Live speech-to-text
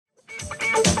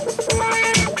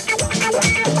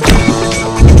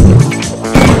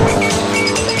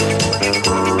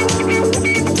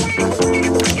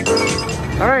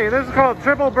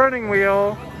purple burning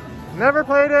wheel. Never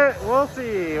played it. We'll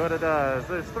see what it does.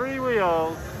 There's 3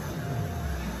 wheels.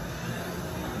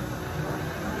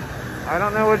 I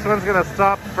don't know which one's gonna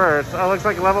stop first. Oh, looks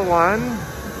like level 1.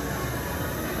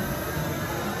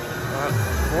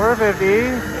 450.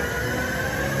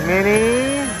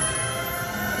 Mini.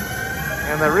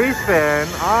 And the respin.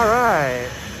 All right.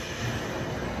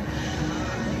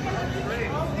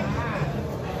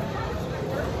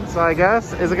 So I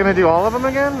guess, is it gonna do all of them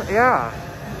again? Yeah.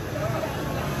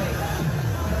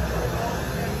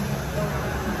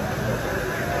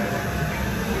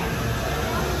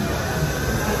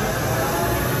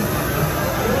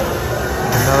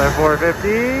 Another 450,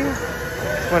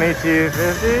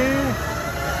 2250,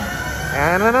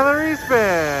 and another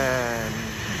respin.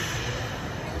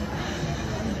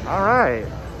 All right.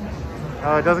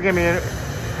 Oh, it doesn't give me any.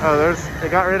 Oh,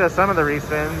 it got rid of some of the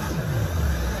respins.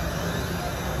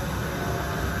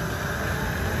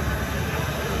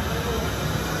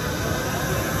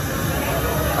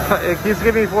 It keeps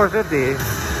giving me 450.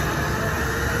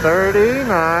 30,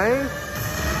 nice.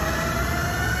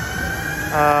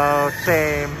 Oh,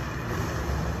 shame.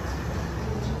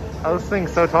 Oh, this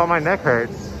thing's so tall my neck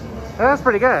hurts. That's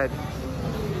pretty good.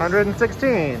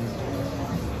 116.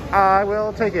 I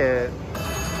will take it.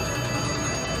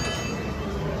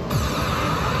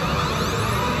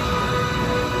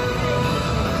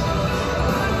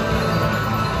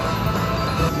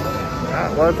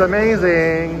 That was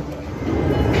amazing.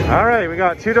 All right, we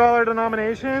got $2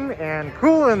 denomination and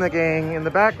Cool in the Gang in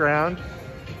the background.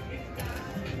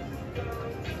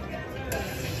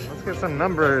 Let's get some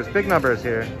numbers, big numbers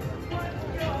here.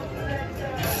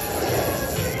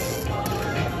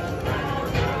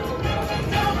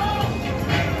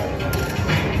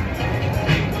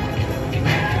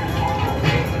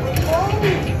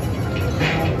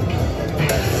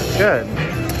 Good.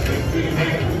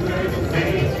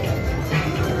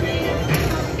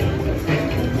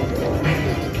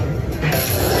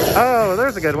 Oh,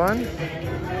 there's a good one.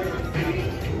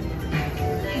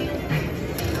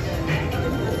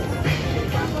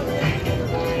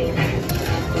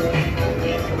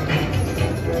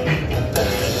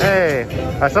 Hey,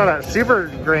 I saw that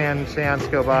super grand chance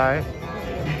go by.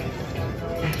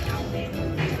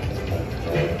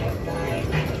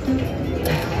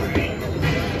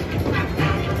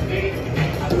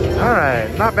 All right,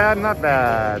 not bad, not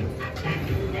bad.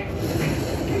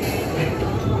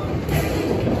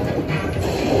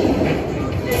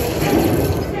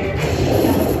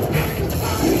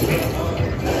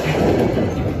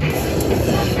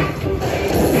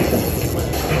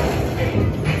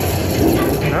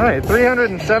 All right,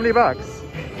 370 bucks.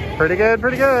 Pretty good,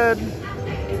 pretty good.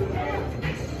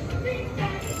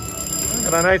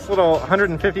 Got a nice little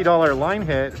 $150 line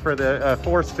hit for the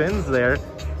 4 spins there.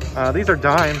 These are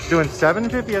dimes, doing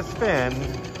 $7.50 a spin.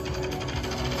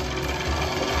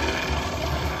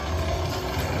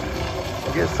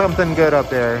 We'll get something good up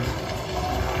there.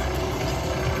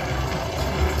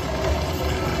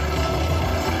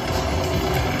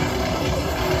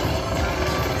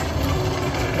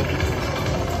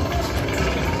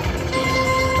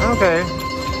 Okay,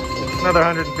 another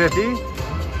 150.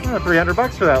 300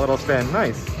 bucks for that little spin.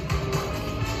 Nice.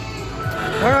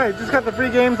 All right, just got the free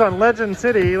games on Legend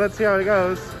City. Let's see how it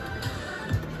goes.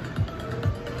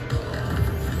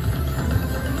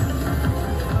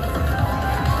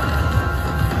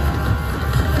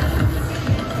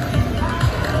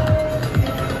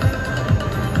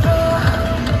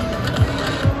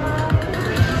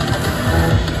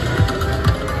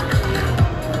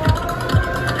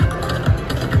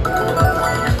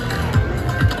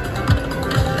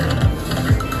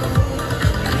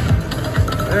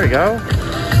 There we go.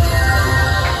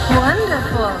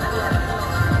 Wonderful.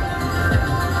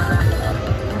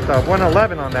 So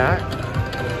 111 on that.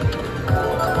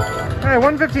 All right,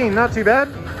 115, not too bad.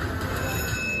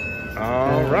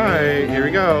 All right, here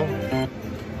we go.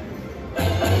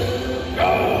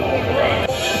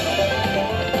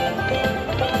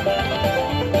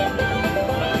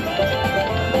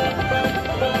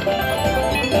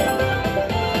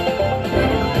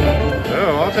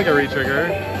 Oh, I'll take a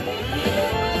retrigger.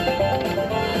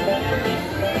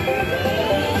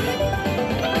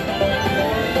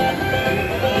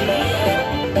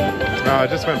 Oh, it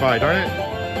just went by, darn it.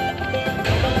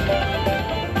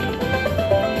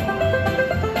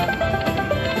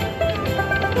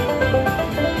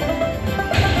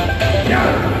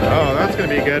 Oh, that's gonna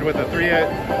be good with the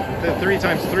 3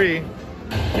 times 3.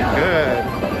 Good.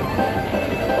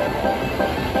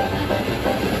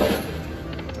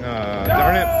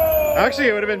 Darn it. Actually,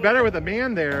 it would have been better with a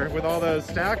man there with all those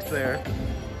stacks there.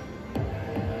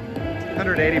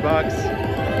 180 bucks.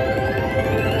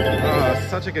 Oh,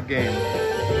 such a good game.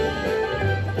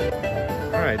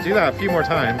 All right, do that a few more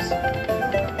times.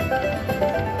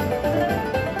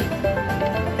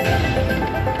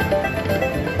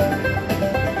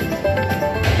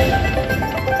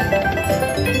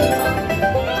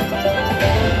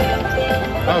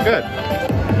 Oh, good.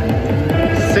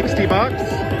 60 bucks.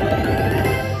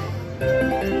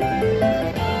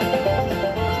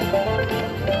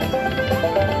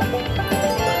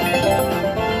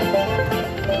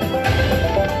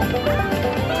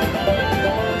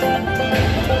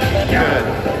 Good.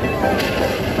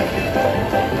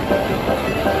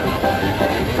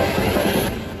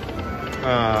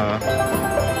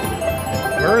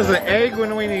 Where was the egg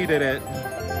when we needed it?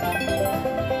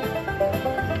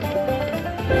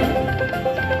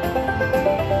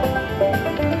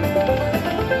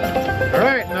 All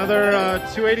right, another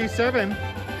 287.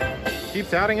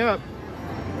 Keeps adding up.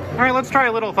 All right, let's try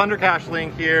a little Thunder Cash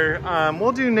link here.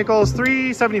 We'll do nickels,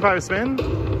 375 spin.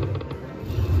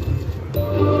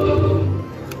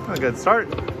 A good start.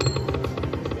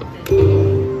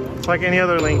 It's like any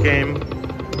other link game.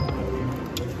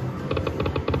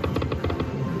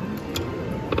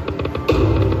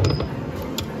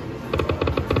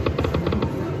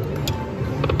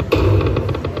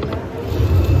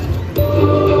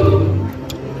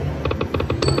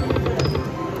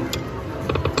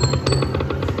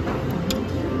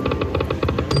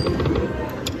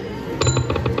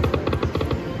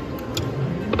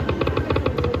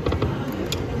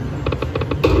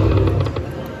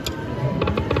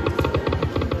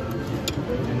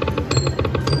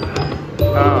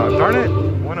 Oh, darn it.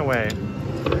 One away.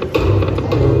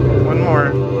 One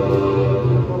more.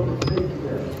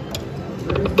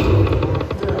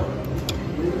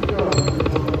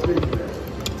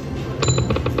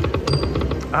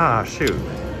 Ah, shoot.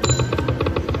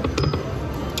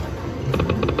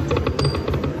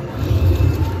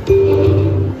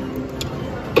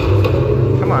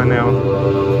 Come on now.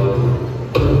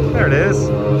 There it is.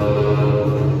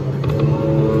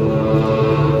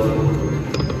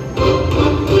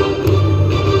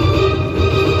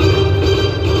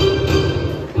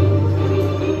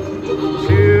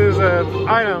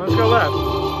 I know, let's go left.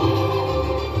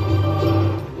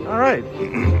 All right,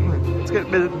 let's get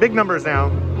big numbers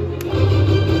now.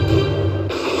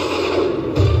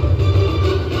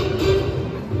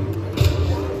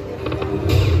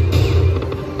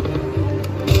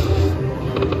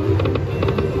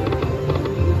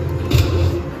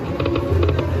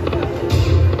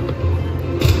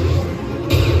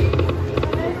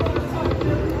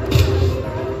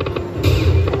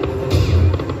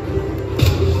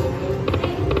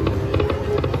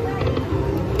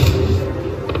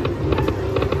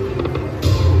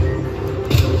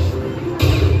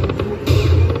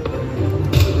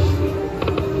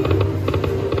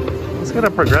 Let's get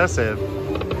a progressive.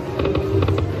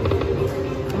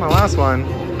 My last one.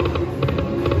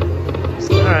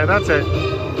 All right, that's it.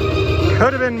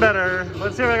 Could have been better.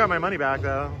 Let's see if I got my money back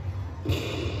though.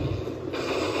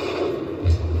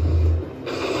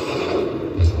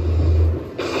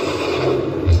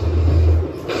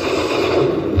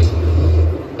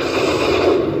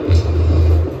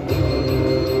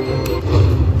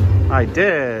 I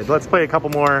did. Let's play a couple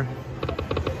more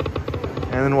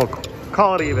and then we'll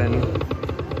call it even.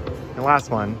 The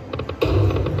last one.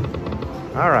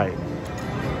 All right.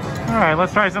 All right,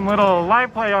 let's try some little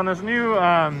live play on this new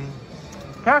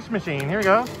cash machine. Here we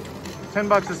go. 10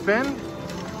 bucks a spin.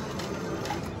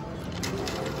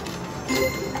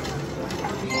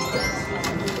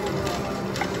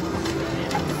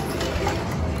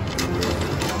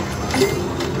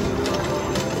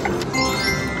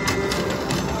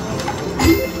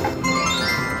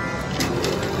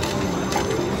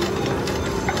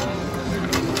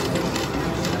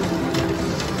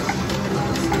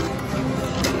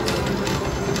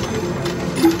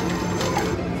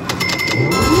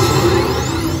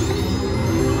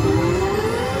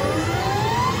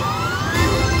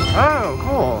 Oh,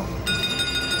 cool.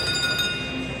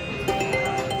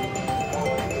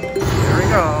 There we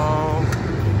go.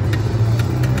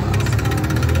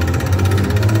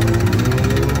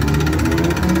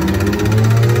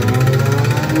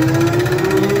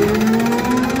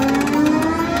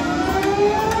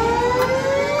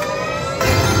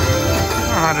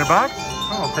 $100.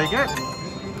 I'll take it.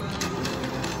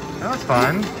 That was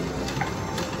fun.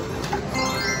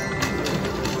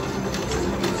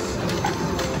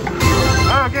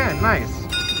 Oh, again, nice.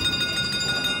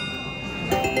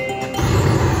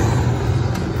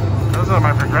 Those are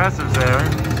my progressives there.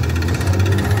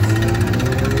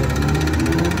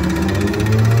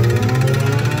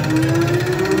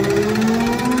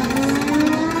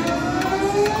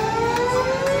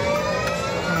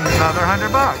 another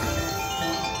 $100.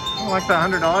 I like that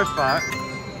 $100 spot.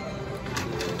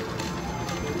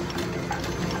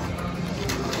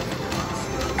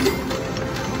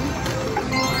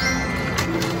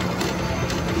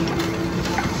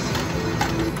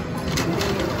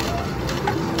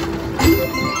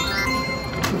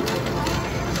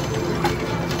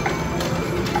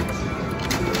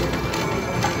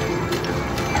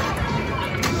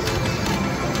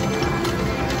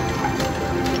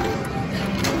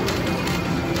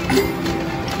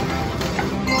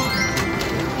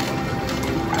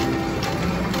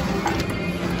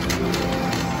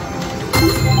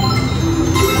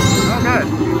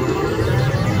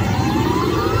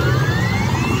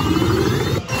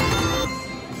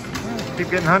 Keep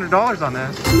getting $100 on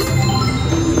this.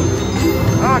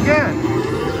 Oh, again.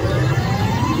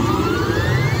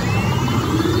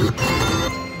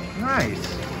 Nice.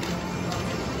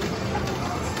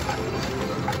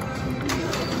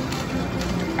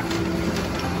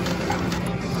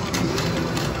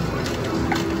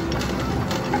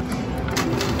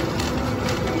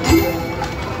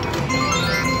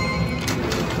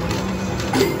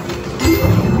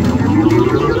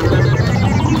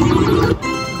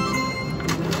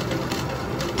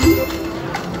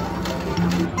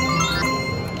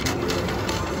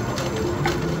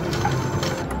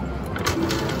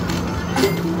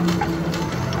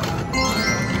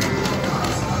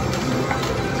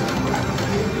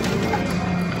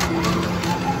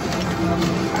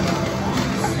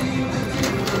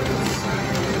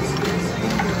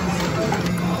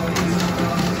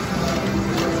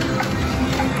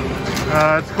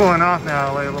 It's cooling off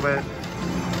now a little bit.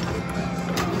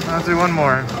 Let's do one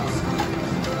more.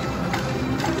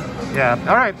 Yeah,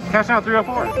 all right, cashing out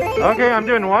 304. Okay, I'm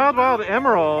doing Wild Wild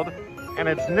Emerald, and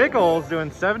it's nickels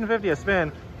doing $7.50 a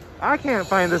spin. I can't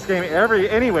find this game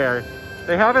anywhere.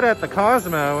 They have it at the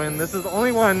Cosmo, and this is the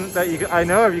only one that I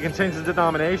know of you can change the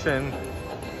denomination.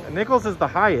 Nickels is the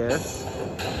highest.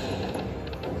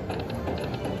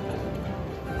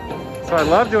 So I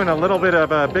love doing a little bit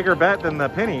of a bigger bet than the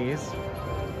pennies.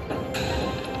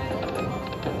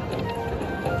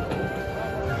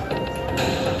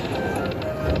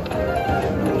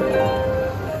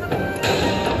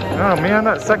 Oh man,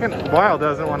 that second wild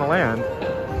doesn't want to land.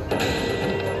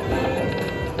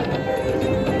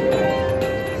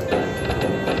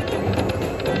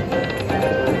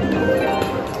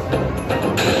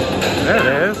 There it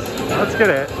is. Let's get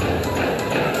it.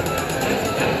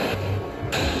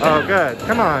 Oh, good.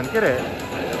 Come on, get it.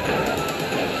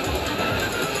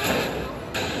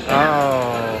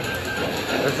 Oh,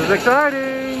 this is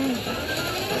exciting.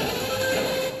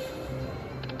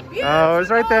 Oh, it's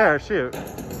right there. Shoot.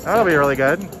 That'll be really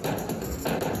good.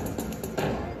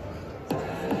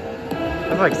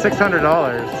 That's like $600.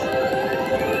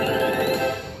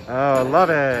 Oh,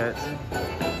 love it.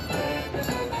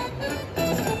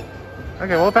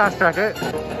 Okay, we'll fast track it.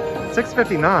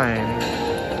 $6.59.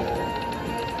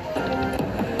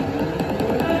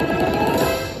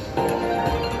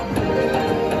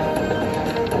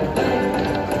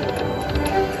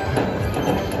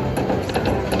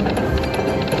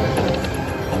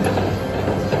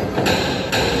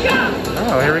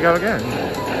 Oh, here we go again.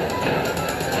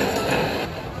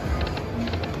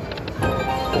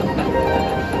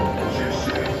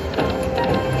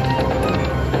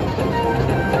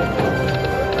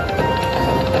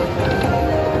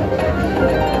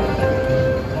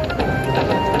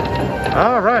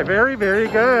 All right, very, very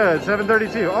good.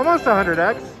 732, almost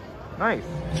 100x. Nice.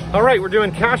 All right, we're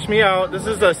doing Cash Me Out. This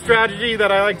is a strategy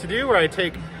that I like to do where I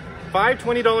take 5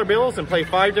 $20 bills and play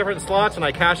 5 different slots, and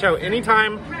I cash out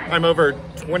anytime I'm over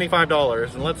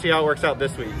 $25. And let's see how it works out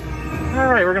this week. All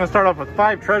right, we're gonna start off with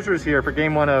 5 treasures here for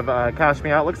game 1 of Cash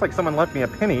Me Out. Looks like someone left me a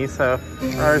penny, so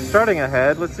we're starting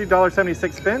ahead. Let's do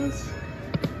 $1.76 spins.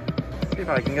 See if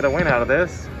I can get a win out of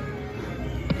this.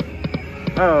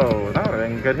 Oh, that would have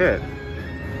been a good hit.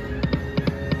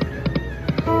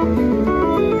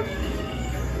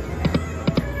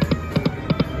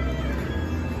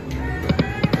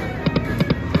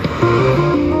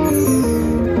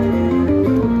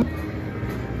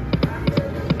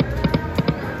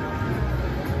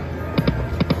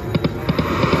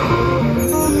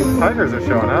 Tigers are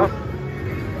showing up.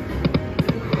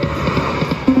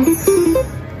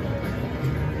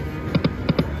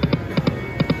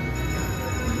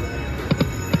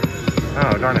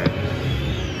 Oh, darn it.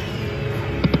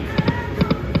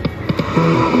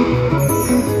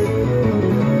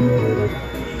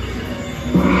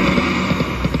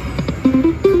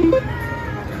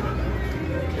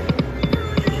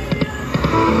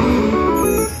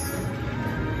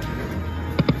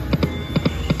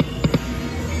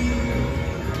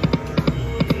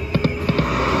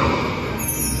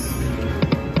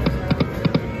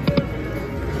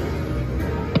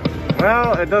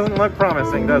 Well, it doesn't look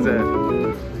promising, does it?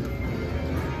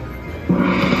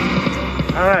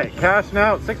 All right, cash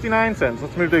now at 69 cents.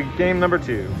 Let's move to game number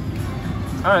 2.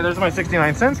 All right, there's my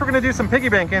 69 cents. We're gonna do some piggy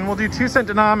banking. We'll do 2-cent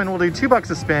denom and we'll do $2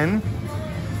 a spin.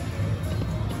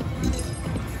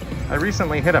 I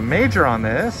recently hit a major on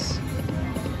this.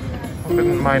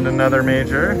 Wouldn't mind another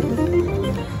major.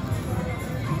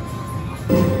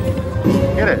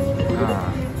 Get it.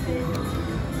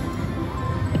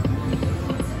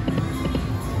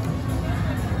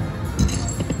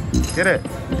 Get it.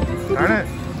 Darn it.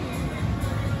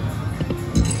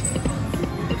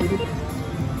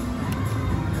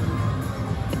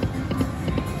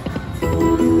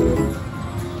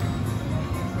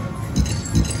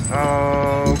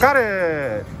 Oh, got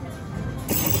it.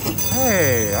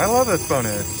 Hey, I love this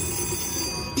bonus.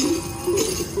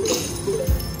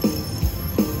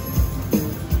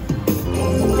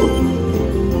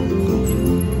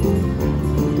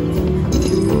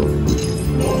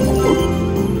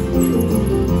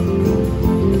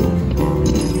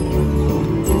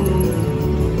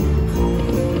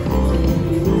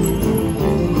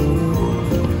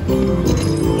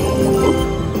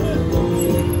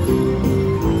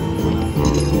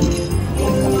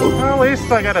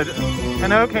 I got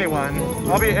an okay one.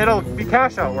 It'll be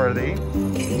cash out worthy.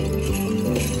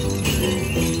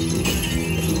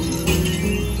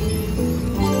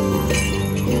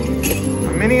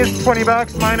 A mini is 20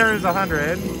 bucks, minor is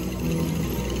 100.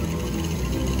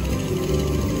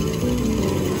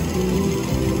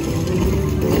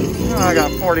 Oh, I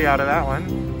got 40 out of that one.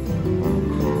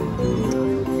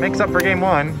 Makes up for game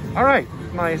 1. All right,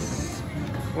 nice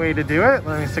way to do it.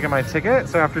 Let me stick in my ticket.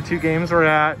 So after 2 games, we're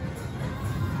at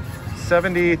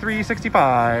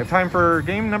 73.65. Time for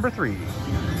game number 3.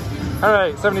 All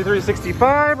right,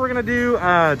 73.65. We're gonna do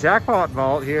jackpot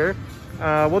vault here.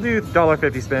 We'll do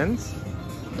 $1.50 spins.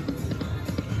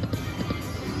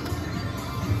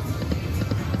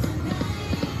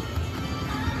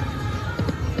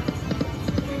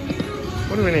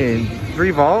 What do we need?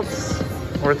 3 vaults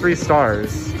or 3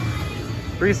 stars?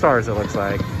 3 stars it looks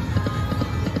like.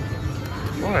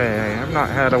 Boy, I've not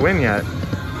had a win yet.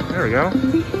 There we go.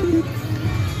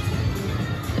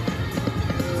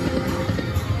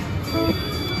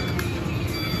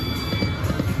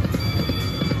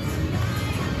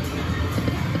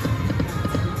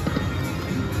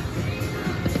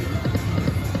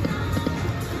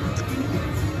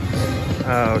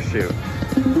 Oh, shoot.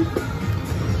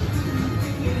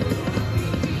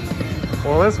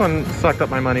 Well, this one sucked up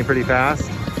my money pretty fast.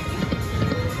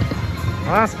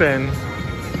 Last spin.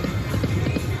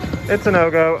 It's a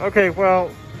no-go. Okay, well,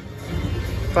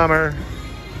 bummer.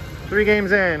 3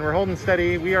 games in, we're holding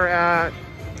steady. We are at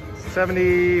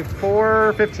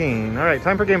 74.15. All right,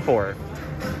 time for game 4.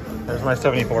 There's my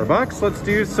 74 bucks. Let's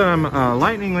do some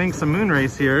lightning link, some moon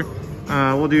race here.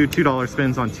 We'll do $2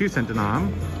 spins on 2-cent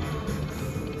denom.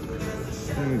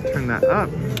 Let me turn that up.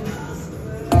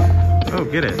 Oh,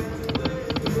 get it.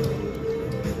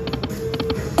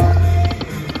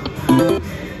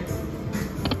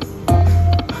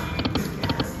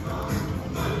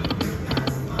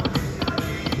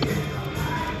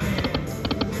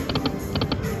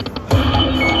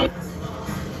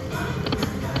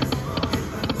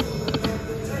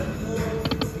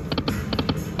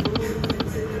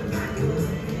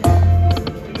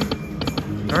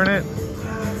 Darn it.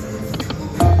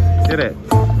 Did it.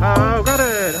 Oh, got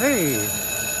it. Hey,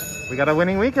 we got a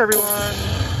winning week, everyone. I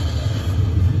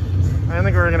didn't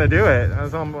think we were gonna do it. I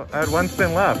had 1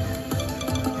 spin left.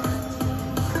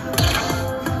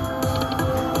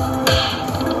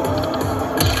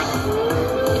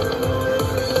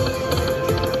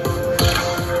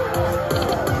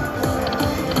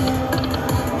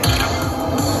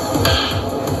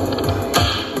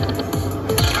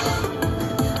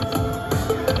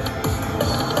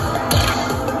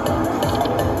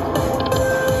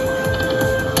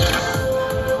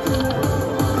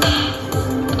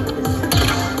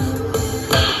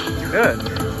 Good.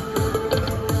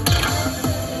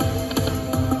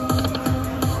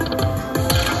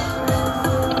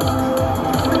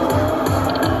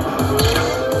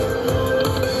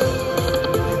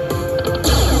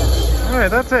 All right,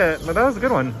 that's it. But that was a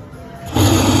good one.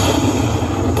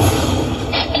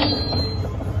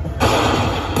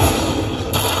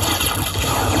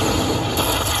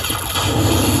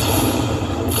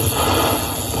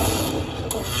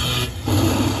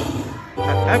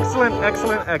 Excellent,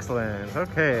 excellent, excellent.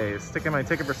 Okay, sticking my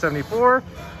ticket for 74.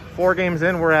 4 games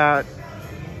in, we're at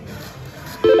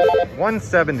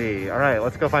 170. All right,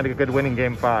 let's go find a good winning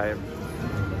game 5.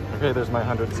 Okay, there's my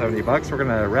 170 bucks. We're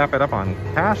gonna wrap it up on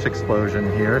Cash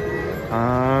Explosion here.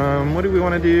 What do we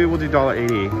want to do? We'll do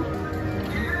 $1.80.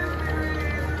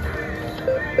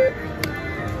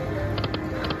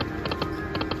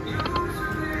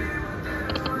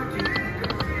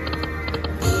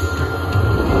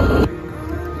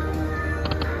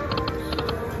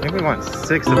 I think we want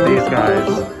 6 of these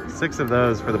guys. 6 of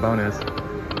those for the bonus.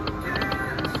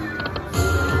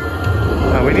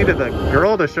 We needed the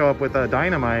girl to show up with a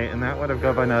dynamite, and that would have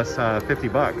given us 50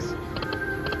 bucks.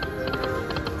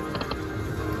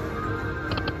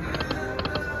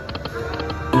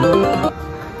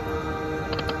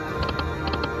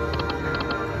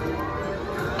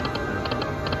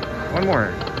 One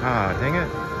more. Ah, dang it.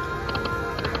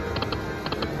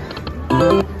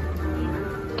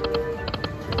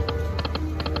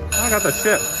 I got the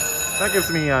ship. That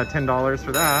gives me $10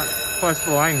 for that, plus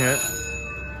the line hit.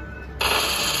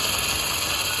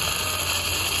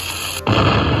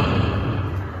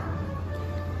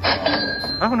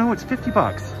 Oh no, it's 50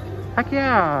 bucks. Heck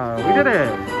yeah, we did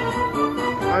it.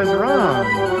 I was wrong.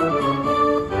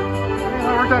 Yeah,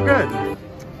 that worked out good.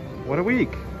 What a week.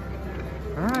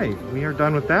 All right, we are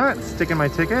done with that. Sticking my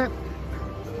ticket.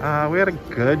 We had a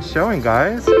good showing,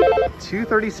 guys.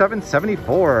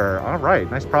 $237.74. All right,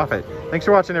 nice profit. Thanks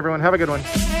for watching, everyone. Have a good one.